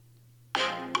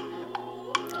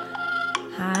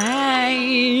Hi,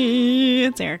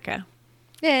 it's Erica.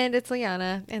 And it's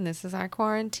Liana, and this is our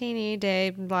quarantini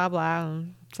day, blah, blah,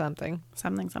 something.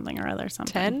 Something or other,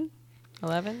 something. 10,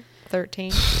 11,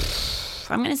 13.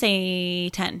 I'm going to say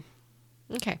 10.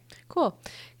 Okay, cool.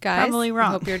 Guys, Probably wrong.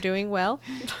 I hope you're doing well.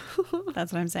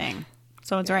 That's what I'm saying.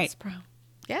 So it's Yes, right. bro.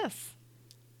 Yes.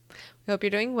 We hope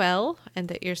you're doing well and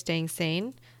that you're staying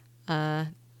sane.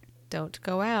 Don't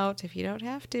go out if you don't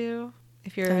have to.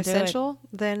 If you're Don't do essential,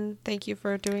 then thank you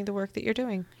for doing the work that you're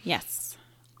doing. Yes.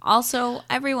 Also,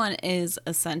 everyone is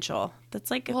essential.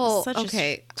 That's like such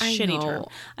a shitty term.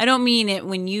 I don't mean it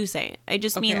when you say it. I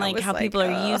just mean like how people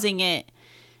are using it.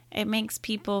 It makes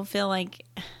people feel like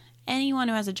anyone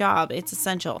who has a job, it's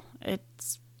essential. It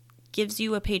gives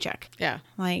you a paycheck. Yeah.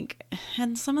 Like,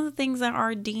 and some of the things that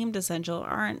are deemed essential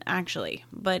aren't actually,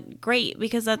 but great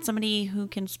because that's somebody who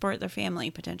can support their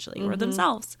family potentially or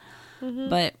themselves. Mm-hmm.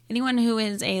 But anyone who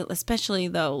is especially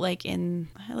though, like in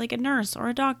like a nurse or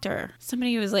a doctor,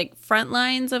 somebody who is like front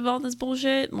lines of all this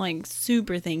bullshit, like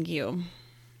super thank you.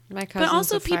 My cousin's but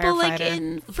also a people like firefighter.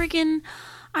 in freaking,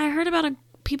 I heard about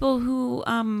people who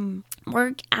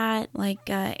work at like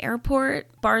airport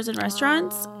bars and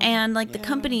restaurants, and like the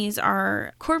companies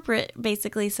are corporate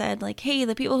basically said like, hey,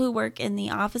 the people who work in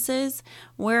the offices,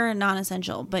 we're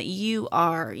non-essential, but you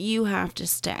have to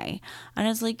stay. And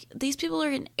it's like, these people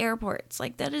are in airports,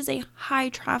 like that is a high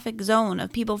traffic zone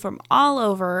of people from all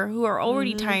over who are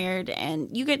already tired,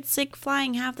 and you get sick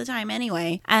flying half the time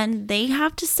anyway, and they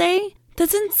have to stay.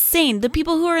 That's insane. The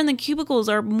people who are in the cubicles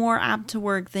are more apt to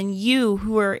work than you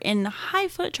who are in high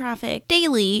foot traffic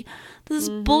daily. This is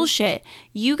bullshit.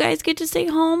 You guys get to stay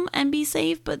home and be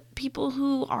safe, but people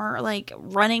who are like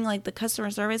running like the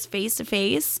customer service face to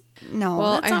face, no,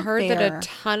 Well, that's I not heard fair. that a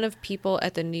ton of people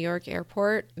at the New York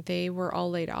airport, they were all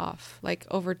laid off, like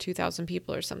over 2,000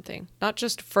 people or something. Not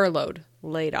just furloughed,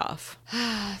 laid off.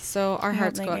 So our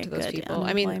hearts they go out get to those good people.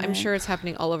 I mean, I'm unemployment. sure it's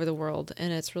happening all over the world,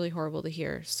 and it's really horrible to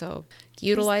hear. So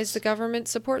utilize the government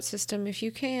support system if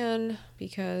you can,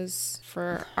 because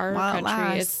for our While it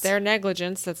country, it's lasts. their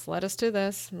negligence that's led us to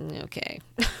this. Okay.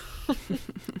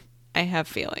 I have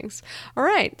feelings. All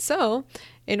right. So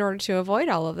in order to avoid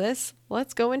all of this,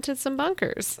 let's go into some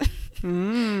bunkers.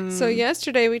 So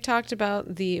yesterday we talked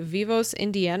about the Vivos,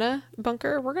 Indiana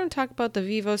bunker. We're going to talk about the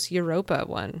Vivos Europa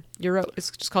one.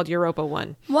 It's just called Europa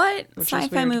 1. What Which is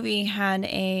sci-fi weird. movie had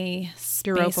a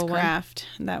Europa spacecraft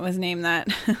that was named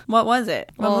that? What was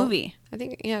it? What Well, movie? I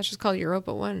think, yeah, it's just called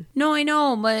Europa 1. No, I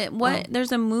know, but what?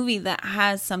 There's a movie that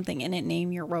has something in it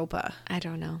named Europa. I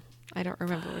don't know. I don't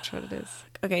remember which one it is.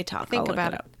 Okay, talk. Think I'll look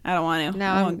about it it. up. I don't want to.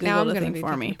 Now I I'm want Google now I'm the going to thing be for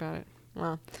thinking me. about it.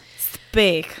 Well,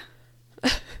 Speak.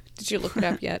 did you look it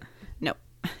up yet? Nope.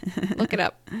 Look it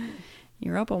up.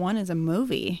 Europa 1 is a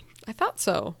movie. I thought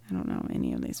so. I don't know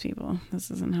any of these people. This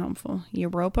isn't helpful.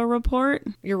 Europa Report?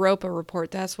 Europa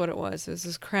Report. That's what it was. This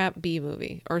is crap B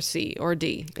movie or C or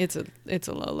D. It's a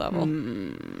low level.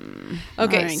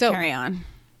 Okay, All right, so carry on.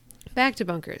 back to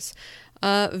bunkers.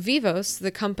 Vivos,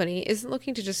 the company, isn't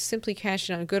looking to just simply cash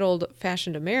in on good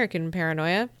old-fashioned American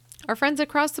paranoia. Our friends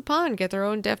across the pond get their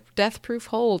own death-proof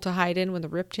hole to hide in when the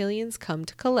reptilians come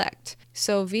to collect.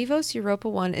 So Vivos Europa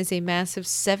 1 is a massive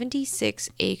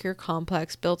 76-acre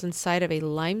complex built inside of a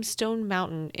limestone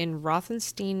mountain in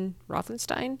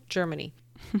Rothenstein, Germany.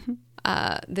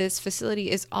 This facility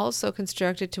is also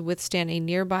constructed to withstand a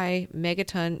nearby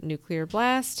megaton nuclear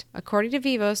blast. According to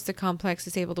Vivos, the complex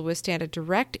is able to withstand a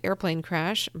direct airplane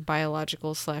crash,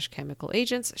 biological/chemical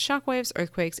agents, shockwaves,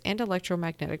 earthquakes, and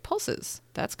electromagnetic pulses.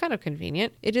 That's kind of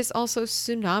convenient. It is also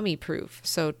tsunami proof,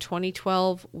 so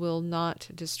 2012 will not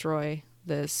destroy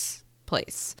this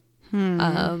place.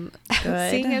 Seeing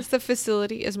as the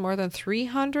facility is more than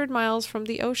 300 miles from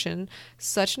the ocean,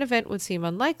 such an event would seem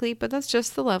unlikely, but that's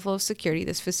just the level of security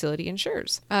this facility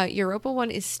ensures. Europa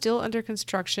 1 is still under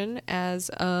construction as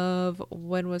of,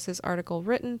 when was this article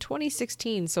written?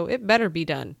 2016, so it better be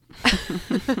done.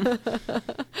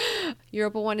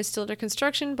 Europa 1 is still under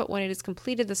construction, but when it is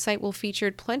completed, the site will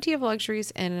feature plenty of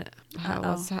luxuries and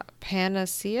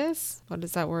panaceas? What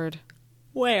is that word?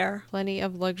 Where? Plenty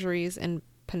of luxuries and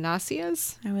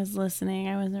panaceas? I was listening.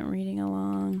 I wasn't reading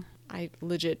along. I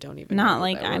legit don't even know. Not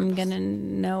like that I'm word. going to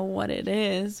know what it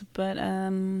is, but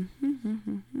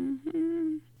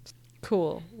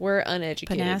Cool. We're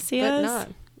uneducated. Panaceas? But not.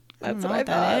 That's what I thought.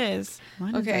 that is.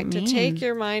 What does Okay, that to mean? take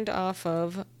your mind off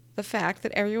of the fact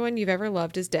that everyone you've ever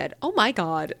loved is dead. Oh my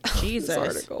God. Jesus. This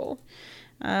article.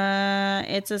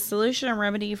 It's a solution or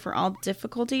remedy for all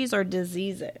difficulties or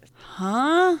diseases.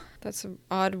 Huh? That's an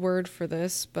odd word for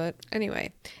this, but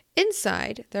anyway.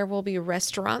 Inside, there will be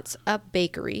restaurants, a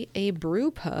bakery, a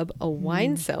brew pub, a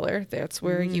wine cellar. That's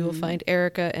where you will find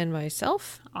Erica and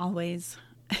myself. Always.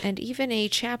 And even a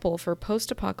chapel for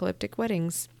post-apocalyptic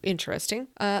weddings. Interesting.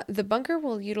 The bunker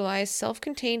will utilize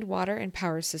self-contained water and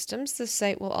power systems. The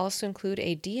site will also include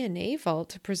a DNA vault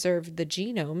to preserve the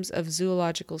genomes of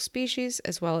zoological species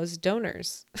as well as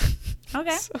donors.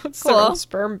 Okay. So it's Cool. their own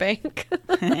sperm bank.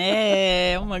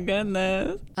 Hey, oh my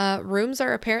goodness. Rooms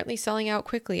are apparently selling out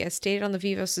quickly, as stated on the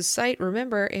Vivos' site.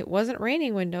 Remember, it wasn't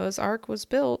raining when Noah's Ark was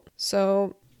built.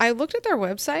 So I looked at their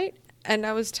website, and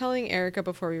I was telling Erica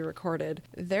before we recorded,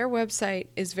 their website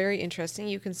is very interesting.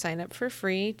 You can sign up for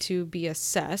free to be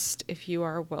assessed if you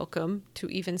are welcome to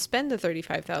even spend the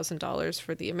 $35,000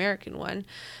 for the American one.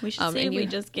 We should see if we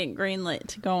just get greenlit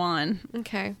to go on.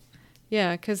 Okay.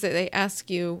 Yeah, because they ask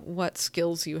you what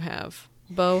skills you have.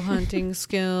 Bow hunting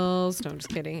skills. No, I'm just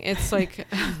kidding. It's like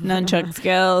Nunchuck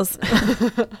skills.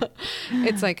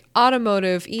 it's like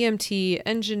automotive, EMT,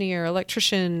 engineer,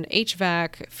 electrician,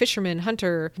 HVAC, fisherman,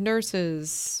 hunter,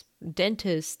 nurses,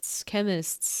 dentists,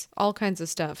 chemists, all kinds of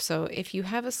stuff. So if you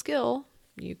have a skill,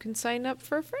 you can sign up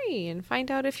for free and find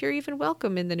out if you're even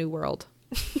welcome in the new world.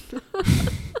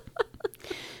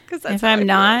 If I'm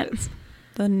not,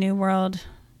 the new world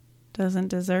doesn't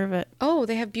deserve it. Oh,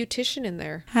 they have beautician in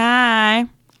there. Hi.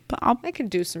 But I'll I can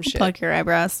do some shit. pluck your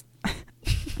eyebrows.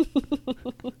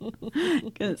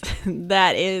 Because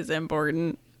that is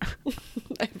important.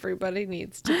 Everybody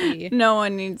needs to be. No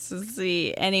one needs to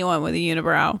see anyone with a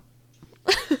unibrow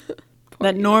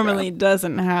that normally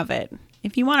doesn't have it.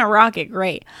 If you want to rock it,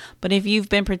 great. But if you've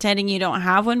been pretending you don't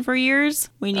have one for years,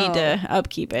 we need to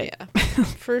upkeep it. Yeah,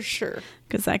 for sure.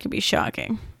 Because that could be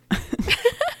shocking.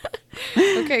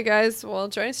 Okay, guys. Well,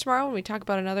 join us tomorrow when we talk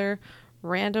about another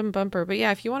random bumper. But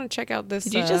yeah, if you want to check out this...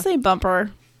 Did you just say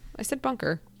bumper? I said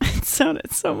bunker. It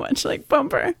sounded so much like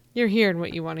bumper. You're hearing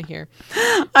what you want to hear.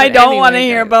 I But don't want to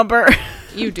anyway, hear guys, bumper.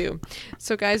 You do.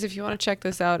 So, guys, if you want to check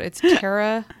this out, it's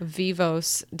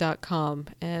terravivos.com,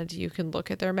 and you can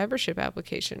look at their membership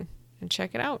application and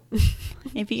check it out.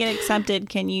 If you get accepted,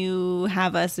 can you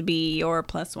have us be your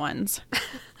plus ones?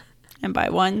 And by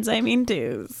ones, I mean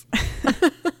twos.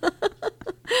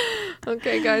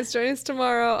 Okay, guys, join us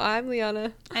tomorrow. I'm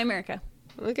Liana. I'm Erica.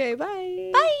 Okay,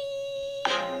 bye. Bye.